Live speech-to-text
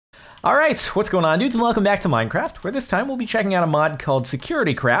Alright, what's going on, dudes, and welcome back to Minecraft, where this time we'll be checking out a mod called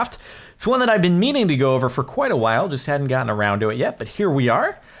SecurityCraft. It's one that I've been meaning to go over for quite a while, just hadn't gotten around to it yet, but here we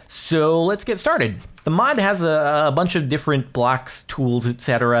are. So let's get started. The mod has a bunch of different blocks, tools,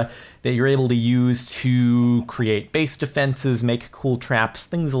 etc. that you're able to use to create base defenses, make cool traps,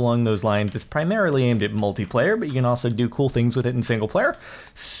 things along those lines. It's primarily aimed at multiplayer, but you can also do cool things with it in single player.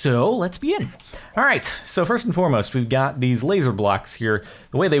 So let's begin. All right, so first and foremost, we've got these laser blocks here.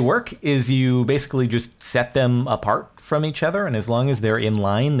 The way they work is you basically just set them apart from each other, and as long as they're in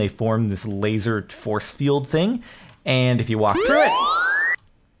line, they form this laser force field thing. And if you walk through it,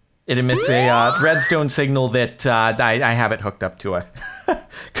 it emits a redstone signal that I have it hooked up to a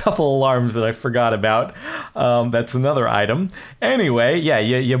couple alarms that I forgot about. That's another item. Anyway, yeah,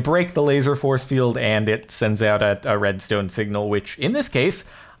 you break the laser force field and it sends out a redstone signal, which in this case,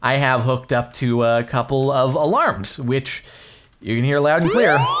 I have hooked up to a couple of alarms, which you can hear loud and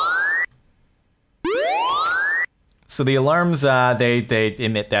clear. So the alarms, they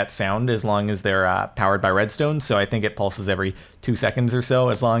emit that sound as long as they're powered by redstone. So I think it pulses every 2 seconds or so.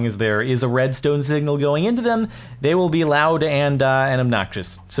 As long as there is a redstone signal going into them, they will be loud and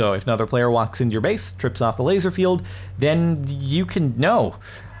obnoxious. So if another player walks into your base, trips off the laser field, then you can know,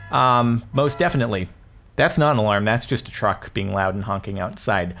 most definitely. That's not an alarm, that's just a truck being loud and honking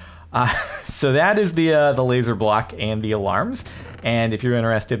outside. So that is the laser block and the alarms. And if you're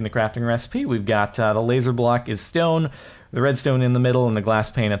interested in the crafting recipe, we've got the laser block is stone, the redstone in the middle, and the glass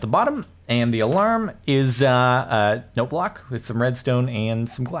pane at the bottom. And the alarm is a note block with some redstone and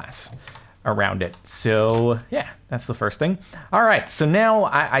some glass around it. So yeah, that's the first thing. All right, so now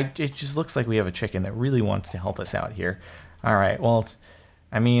it just looks like we have a chicken that really wants to help us out here. All right, well,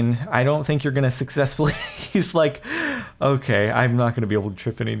 I mean, I don't think you're gonna successfully, he's like, okay, I'm not gonna be able to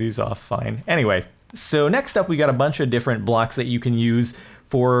trip any of these off, fine. Anyway, so next up we got a bunch of different blocks that you can use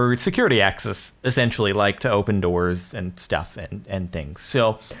for security access, essentially, like to open doors and stuff and things.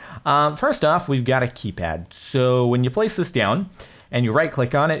 So first off, we've got a keypad. So when you place this down and you right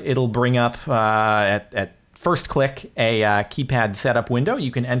click on it, it'll bring up at first click a keypad setup window.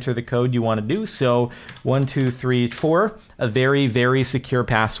 You can enter the code you want to do. So 1, 2, 3, 4, a very, very secure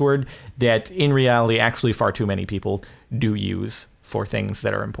password that in reality actually far too many people do use for things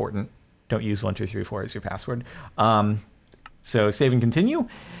that are important. Don't use 1, 2, 3, 4 as your password. So save and continue.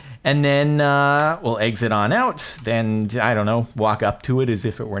 And then we'll exit on out. Then, I don't know, walk up to it as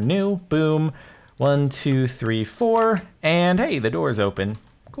if it were new. Boom. 1, 2, 3, 4. And hey, the door is open.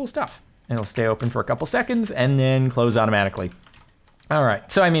 Cool stuff. It'll stay open for a couple seconds and then close automatically. All right,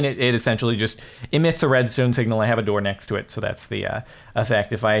 so I mean, it essentially just emits a redstone signal. I have a door next to it, so that's the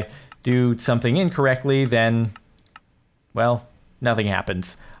effect. If I do something incorrectly, then, well, nothing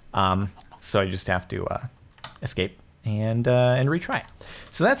happens. So I just have to escape and retry it.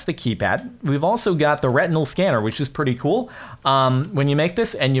 So that's the keypad. We've also got the retinal scanner, which is pretty cool. When you make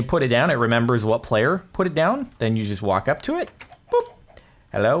this and you put it down, it remembers what player put it down. Then you just walk up to it. Boop.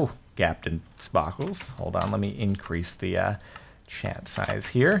 Hello, CaptainSparklez. Hold on, let me increase the chat size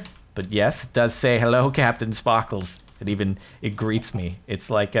here. But yes, it does say hello, CaptainSparklez. It greets me. It's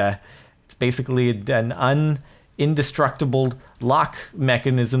like it's basically an indestructible lock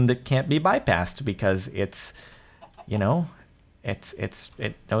mechanism that can't be bypassed because it's, you know, it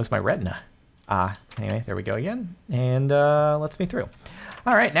knows my retina. Anyway, there we go again, and lets me through.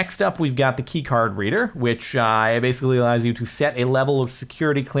 All right, next up we've got the keycard reader, which basically allows you to set a level of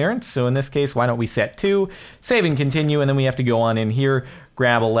security clearance. So in this case, why don't we set 2, save and continue, and then we have to go on in here,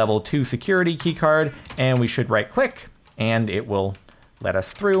 grab a level 2 security keycard, and we should right click, and it will let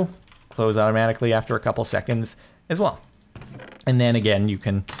us through, close automatically after a couple seconds as well. And then again, you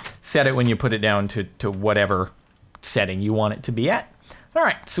can set it when you put it down to whatever setting you want it to be at. All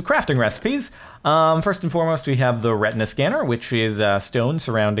right, so crafting recipes. First and foremost, we have the retina scanner, which is stone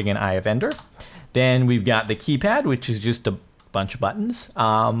surrounding an eye of ender. Then we've got the keypad, which is just a bunch of buttons.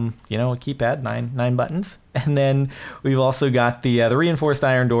 You know, a keypad, nine buttons. And then we've also got the reinforced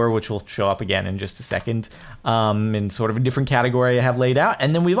iron door, which will show up again in just a second, in sort of a different category I have laid out.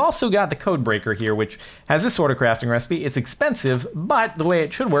 And then we've also got the code breaker here, which has this sort of crafting recipe. It's expensive, but the way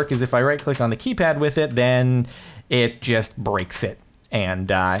it should work is if I right click on the keypad with it, then it just breaks it. And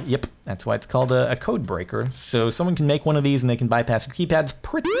yep, that's why it's called a code breaker. So someone can make one of these and they can bypass your keypads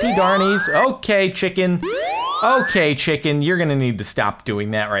pretty darn easy. Okay, chicken. Okay, chicken, you're gonna need to stop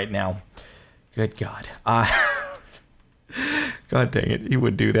doing that right now. Good God. God dang it, he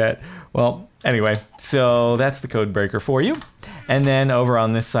would do that. Well, anyway, so that's the code breaker for you. And then over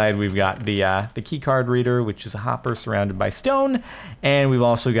on this side, we've got the key card reader, which is a hopper surrounded by stone. And we've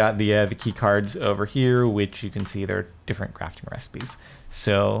also got the key cards over here, which you can see they're different crafting recipes.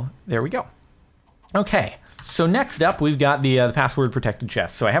 So there we go. Okay, so next up, we've got the password protected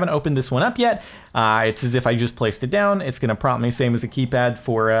chest. So I haven't opened this one up yet. It's as if I just placed it down. It's gonna prompt me, same as the keypad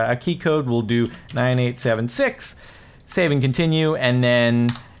for a key code. We'll do 9876, save and continue, and then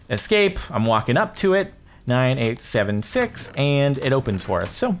escape. I'm walking up to it, 9876, and it opens for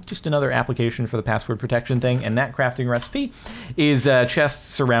us. So just another application for the password protection thing. And that crafting recipe is a chest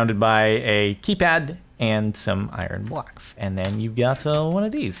surrounded by a keypad and some iron blocks. And then you've got one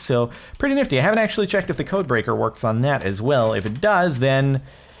of these. So pretty nifty. I haven't actually checked if the code breaker works on that as well. If it does, then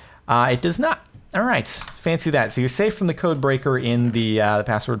it does not. All right, fancy that. So you're safe from the code breaker in the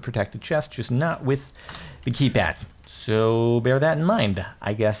password protected chest, just not with the keypad. So bear that in mind,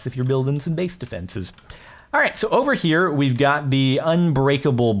 I guess, if you're building some base defenses. All right, so over here, we've got the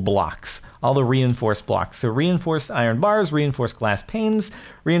unbreakable blocks, all the reinforced blocks. So reinforced iron bars, reinforced glass panes,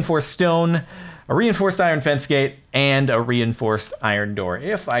 reinforced stone, a reinforced iron fence gate, and a reinforced iron door.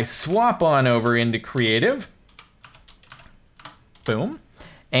 If I swap on over into creative, boom,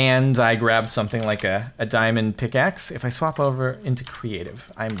 and I grab something like a diamond pickaxe. If I swap over into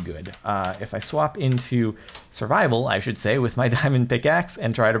creative, I'm good. If I swap into survival, I should say, with my diamond pickaxe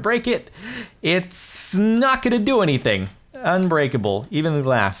and try to break it, it's not gonna do anything. Unbreakable, even the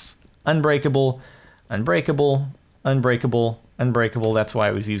glass. Unbreakable, unbreakable, unbreakable, unbreakable. That's why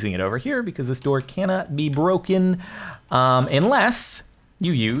I was using it over here, because this door cannot be broken unless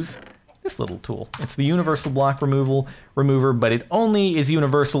you use this little tool. It's the universal block remover, but it only is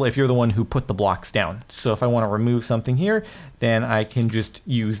universal if you're the one who put the blocks down. So if I want to remove something here, then I can just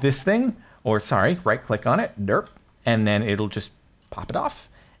use this thing, or sorry, right click on it, derp, and then it'll just pop it off,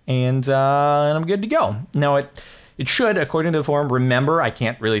 and I'm good to go. Now it should, according to the forum, remember, I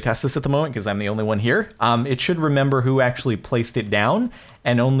can't really test this at the moment because I'm the only one here. It should remember who actually placed it down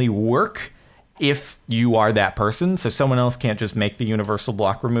and only work if you are that person. So someone else can't just make the universal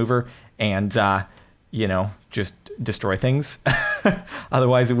block remover and, you know, just destroy things.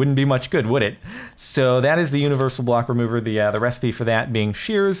 Otherwise, it wouldn't be much good, would it? So that is the universal block remover. The recipe for that being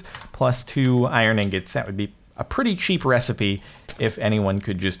shears plus 2 iron ingots. That would be a pretty cheap recipe if anyone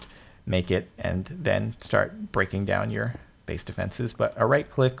could just make it and then start breaking down your base defenses. But a right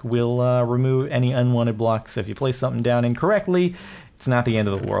click will remove any unwanted blocks. So if you place something down incorrectly, it's not the end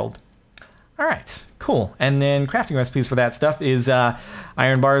of the world. All right, cool. And then crafting recipes for that stuff is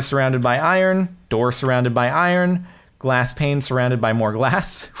iron bars surrounded by iron, door surrounded by iron, glass pane surrounded by more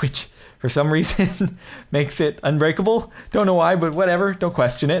glass, which for some reason makes it unbreakable. Don't know why, but whatever, don't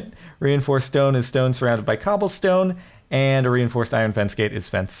question it. Reinforced stone is stone surrounded by cobblestone, and a reinforced iron fence gate is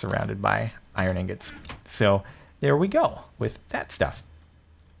fence surrounded by iron ingots. So there we go with that stuff.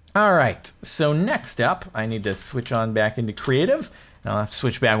 All right, so next up, I need to switch on back into creative. I'll have to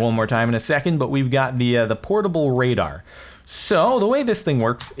switch back one more time in a second, but we've got the portable radar. So the way this thing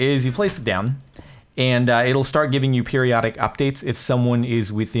works is you place it down, and it'll start giving you periodic updates if someone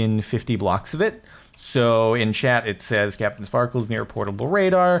is within 50 blocks of it. So in chat, it says CaptainSparklez near portable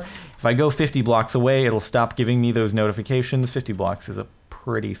radar. If I go 50 blocks away, it'll stop giving me those notifications. 50 blocks is a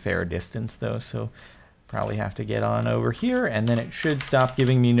pretty fair distance, though, so probably have to get on over here, and then it should stop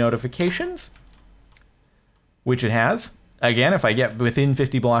giving me notifications, which it has. Again, if I get within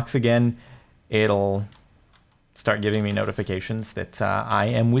 50 blocks again, it'll start giving me notifications that I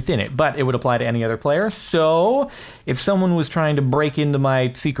am within it. But it would apply to any other player. So if someone was trying to break into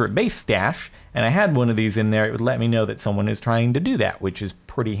my secret base stash, and I had one of these in there, it would let me know that someone is trying to do that, which is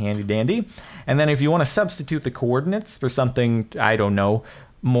pretty handy dandy. And then if you want to substitute the coordinates for something, I don't know,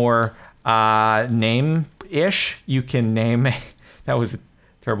 more name-ish, you can name, that was a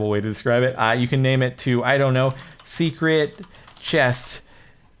terrible way to describe it. You can name it to, I don't know, secret chest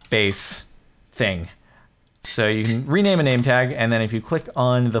base thing. So you can rename a name tag, and then if you click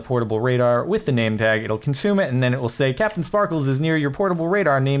on the portable radar with the name tag, it'll consume it, and then it will say, CaptainSparklez is near your portable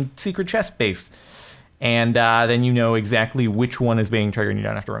radar named secret chest base. And then you know exactly which one is being triggered, and you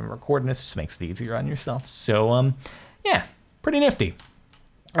don't have to remember coordinates. It just makes it easier on yourself. So, yeah, pretty nifty.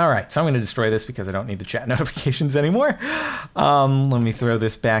 All right, so I'm going to destroy this because I don't need the chat notifications anymore. Let me throw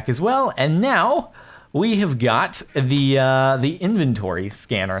this back as well. And now we have got the inventory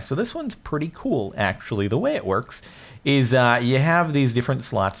scanner. So this one's pretty cool, actually. The way it works is you have these different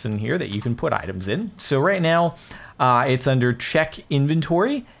slots in here that you can put items in. So right now it's under check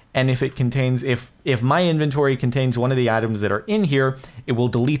inventory. And if it contains, if my inventory contains one of the items that are in here, it will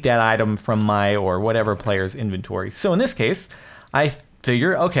delete that item from my or whatever player's inventory. So in this case, I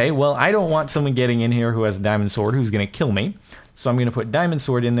figure, okay, well, I don't want someone getting in here who has a diamond sword who's going to kill me. So I'm going to put diamond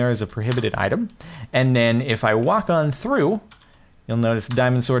sword in there as a prohibited item. And then if I walk on through, you'll notice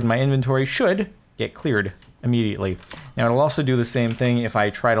diamond sword in my inventory should get cleared immediately. Now it'll also do the same thing if I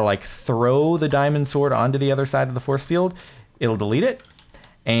try to like throw the diamond sword onto the other side of the force field. It'll delete it.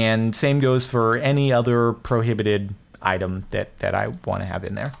 And same goes for any other prohibited item that I want to have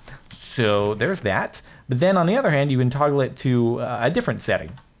in there. So there's that. But then on the other hand, you can toggle it to a different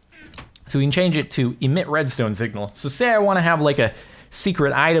setting. So we can change it to emit redstone signal. So say I want to have like a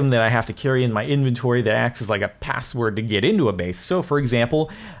secret item that I have to carry in my inventory that acts as like a password to get into a base. So for example,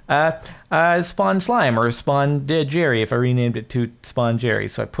 spawn slime or spawn Jerry, if I renamed it to spawn Jerry.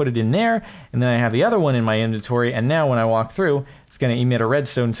 So I put it in there, and then I have the other one in my inventory, and now when I walk through, it's going to emit a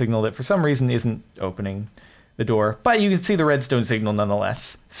redstone signal that for some reason isn't opening the door. But you can see the redstone signal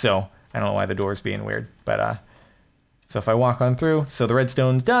nonetheless. So I don't know why the door is being weird, but so if I walk on through, so the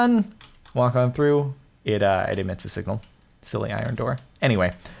redstone's done, walk on through, it emits a signal. Silly iron door.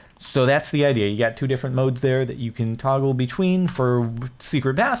 Anyway, so that's the idea. You got two different modes there that you can toggle between for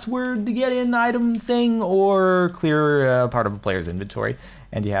secret password to get in item thing or clear part of a player's inventory.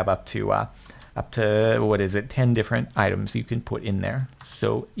 And you have up to what is it, 10 different items you can put in there.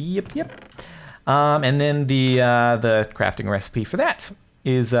 So yep. And then the crafting recipe for that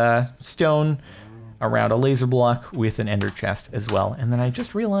is stone around a laser block with an ender chest as well. And then I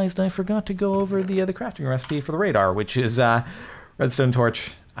just realized I forgot to go over the crafting recipe for the radar, which is redstone torch,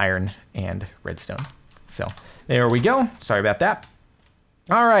 iron, and redstone. So there we go. Sorry about that.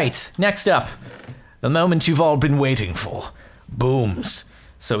 All right, next up, the moment you've all been waiting for, booms.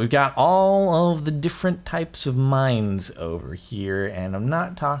 So we've got all of the different types of mines over here, and I'm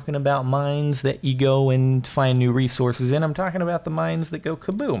not talking about mines that you go and find new resources in. I'm talking about the mines that go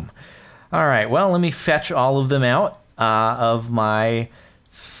kaboom. All right, well, let me fetch all of them out of my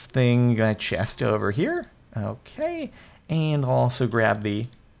chest over here. Okay, and I'll also grab the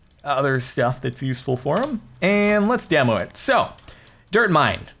other stuff that's useful for them, and let's demo it. So, dirt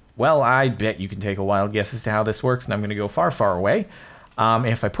mine. Well, I bet you can take a wild guess as to how this works, and I'm gonna go far, far away.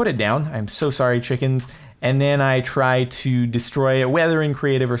 If I put it down, I'm so sorry, chickens, and then I try to destroy it, whether in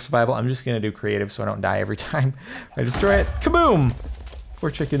creative or survival. I'm just gonna do creative so I don't die every time I destroy it. Kaboom! Poor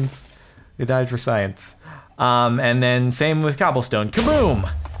chickens. They died for science. And then same with cobblestone,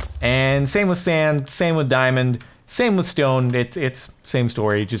 kaboom! And same with sand, same with diamond, same with stone. It's same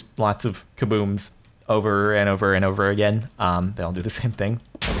story, just lots of kabooms over and over and over again. They all do the same thing.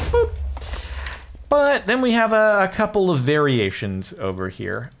 Boop. But then we have a couple of variations over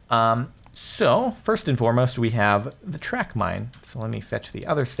here. So first and foremost, we have the track mine. So let me fetch the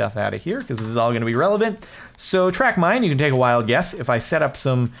other stuff out of here because this is all going to be relevant. So track mine, you can take a wild guess. If I set up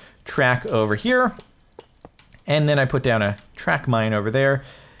some track over here, and then I put down a track mine over there,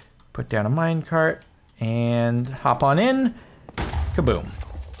 put down a mine cart, and hop on in, kaboom.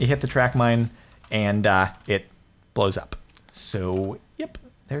 You hit the track mine, and it blows up. So, yep,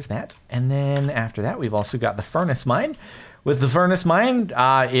 there's that. And then after that, we've also got the furnace mine. With the furnace mine,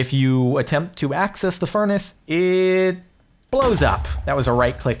 if you attempt to access the furnace, it blows up. That was a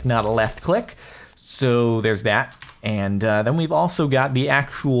right click, not a left click. So there's that. And then we've also got the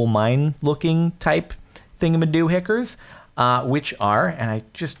actual mine-looking type thingamadoohickers, which are, and I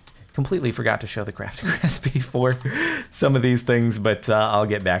just completely forgot to show the crafting recipe for some of these things, but I'll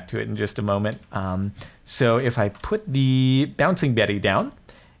get back to it in just a moment. So if I put the bouncing Betty down,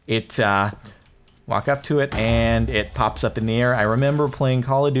 it walk up to it and it pops up in the air. I remember playing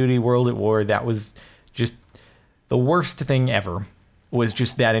Call of Duty World at War. That was just the worst thing ever, was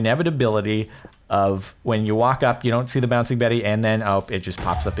just that inevitability of when you walk up, you don't see the bouncing Betty, and then, oh, it just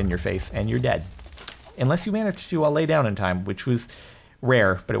pops up in your face, and you're dead. Unless you manage to lay down in time, which was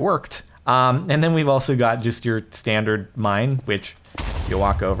rare, but it worked. And then we've also got just your standard mine, which if you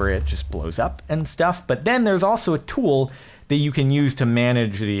walk over, it just blows up and stuff. But then there's also a tool that you can use to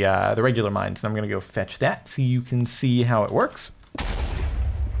manage the regular mines, and I'm gonna go fetch that so you can see how it works.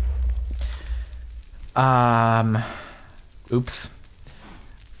 Oops.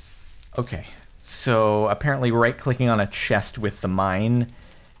 Okay. So apparently right-clicking on a chest with the mine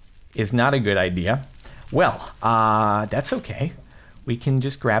is not a good idea. Well, that's okay. We can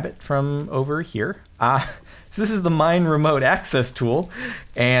just grab it from over here. So this is the mine remote access tool,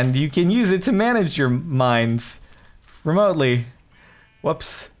 and you can use it to manage your mines remotely.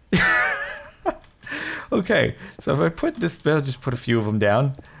 Whoops. Okay, so if I put this, I'll just put a few of them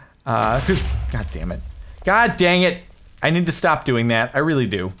down. Because, god damn it. God dang it. I need to stop doing that. I really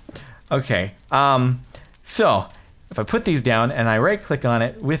do. Okay, so if I put these down and I right click on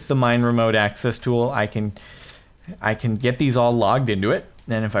it with the mine remote access tool, I can I can get these all logged into it.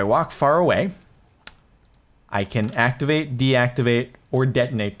 Then if I walk far away, I can activate, deactivate, or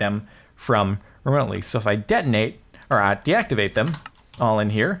detonate them from remotely. So if I detonate or deactivate them all in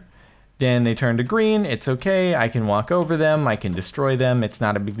here, then they turn to green. It's okay. I can walk over them. I can destroy them. It's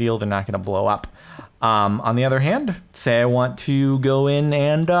not a big deal. They're not going to blow up. On the other hand, say I want to go in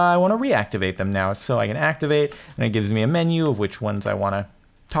and I want to reactivate them now. So I can activate, and it gives me a menu of which ones I want to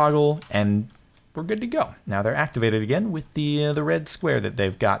toggle, and we're good to go. Now they're activated again with the red square that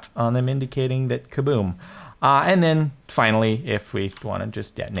they've got on them, indicating that kaboom. And then finally, if we want to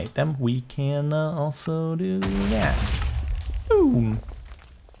just detonate them, we can also do that. Boom.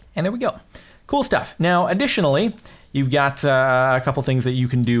 And there we go. Cool stuff. Now, additionally, you've got a couple things that you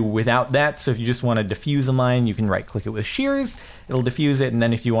can do without that. So if you just want to diffuse a mine, you can right-click it with shears. It'll diffuse it, and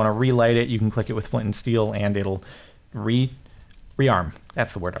then if you want to relight it, you can click it with flint and steel, and it'll rearm.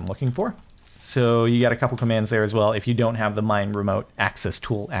 That's the word I'm looking for. So you got a couple commands there as well if you don't have the mine remote access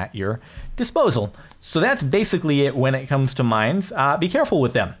tool at your disposal. So that's basically it when it comes to mines. Be careful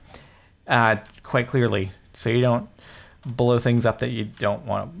with them, quite clearly, so you don't blow things up that you don't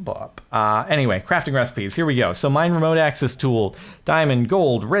want to blow up. Anyway, crafting recipes, here we go. So mine remote access tool, diamond,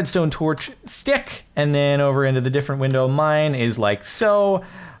 gold, redstone torch, stick, and then over into the different window, mine is like so.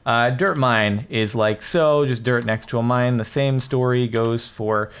 Dirt mine is like so, just dirt next to a mine. The same story goes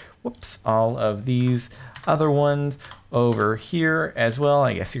for, whoops, all of these other ones over here as well.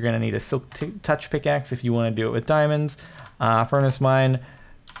 I guess you're gonna need a silk touch pickaxe if you wanna do it with diamonds. Furnace mine,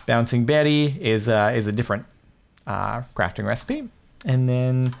 bouncing Betty is a different crafting recipe. And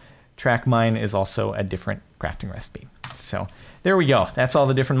then track mine is also a different crafting recipe. So there we go. That's all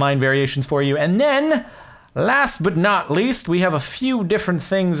the different mine variations for you. And then, last but not least, we have a few different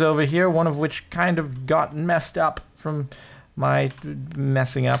things over here, one of which kind of got messed up from my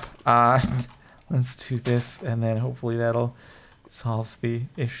messing up. Let's do this, and then hopefully that'll solve the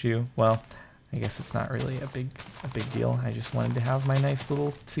issue. Well, I guess it's not really a big deal. I just wanted to have my nice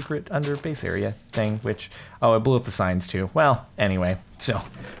little secret under base area thing, which, oh, it blew up the signs too. Well, anyway, so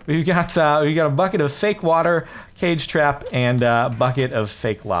we've got a bucket of fake water, cage trap, and a bucket of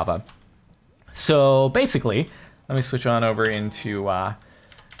fake lava. So basically, let me switch on over into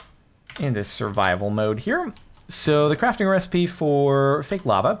survival mode here. So the crafting recipe for fake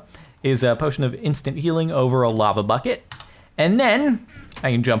lava is a potion of instant healing over a lava bucket. And then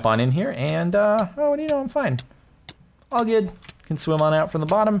I can jump on in here and, oh, what do you know, I'm fine. All good. Can swim on out from the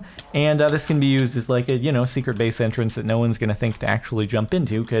bottom. And this can be used as like a, you know, secret base entrance that no one's gonna think to actually jump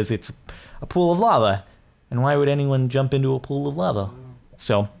into because it's a pool of lava. And why would anyone jump into a pool of lava?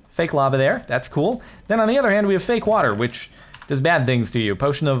 So fake lava there, that's cool. Then on the other hand, we have fake water, which does bad things to you.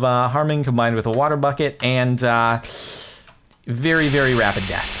 Potion of harming combined with a water bucket and very, very rapid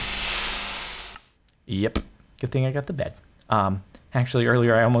death. Yep, good thing I got the bed. Actually,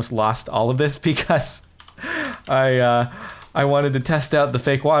 earlier I almost lost all of this because I wanted to test out the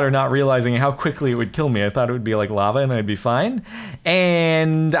fake water, not realizing how quickly it would kill me. I thought it would be like lava and I'd be fine.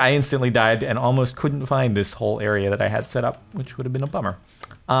 And I instantly died and almost couldn't find this whole area that I had set up, which would have been a bummer.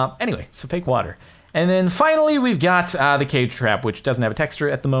 Anyway, so fake water. And then finally, we've got the cage trap, which doesn't have a texture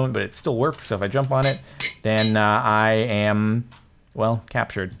at the moment, but it still works. So if I jump on it, then I am, well,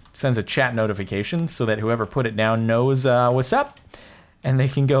 captured. Sends a chat notification so that whoever put it down knows what's up, and they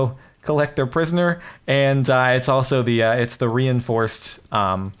can go collect their prisoner. And it's also the reinforced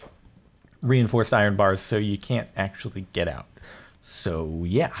iron bars, so you can't actually get out. So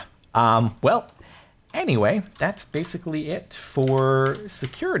yeah. Well, anyway, that's basically it for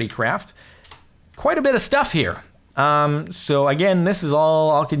SecurityCraft. Quite a bit of stuff here. So again, this is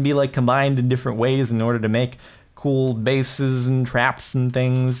all can be like combined in different ways in order to make cool bases and traps and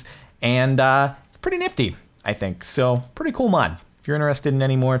things, and it's pretty nifty, I think. So pretty cool mod. If you're interested in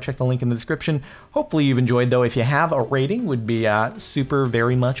any more, check the link in the description. Hopefully you've enjoyed, though. If you have, a rating would be super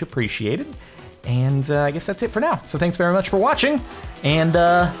very much appreciated. And I guess that's it for now. So thanks very much for watching, and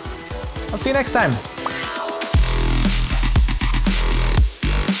I'll see you next time.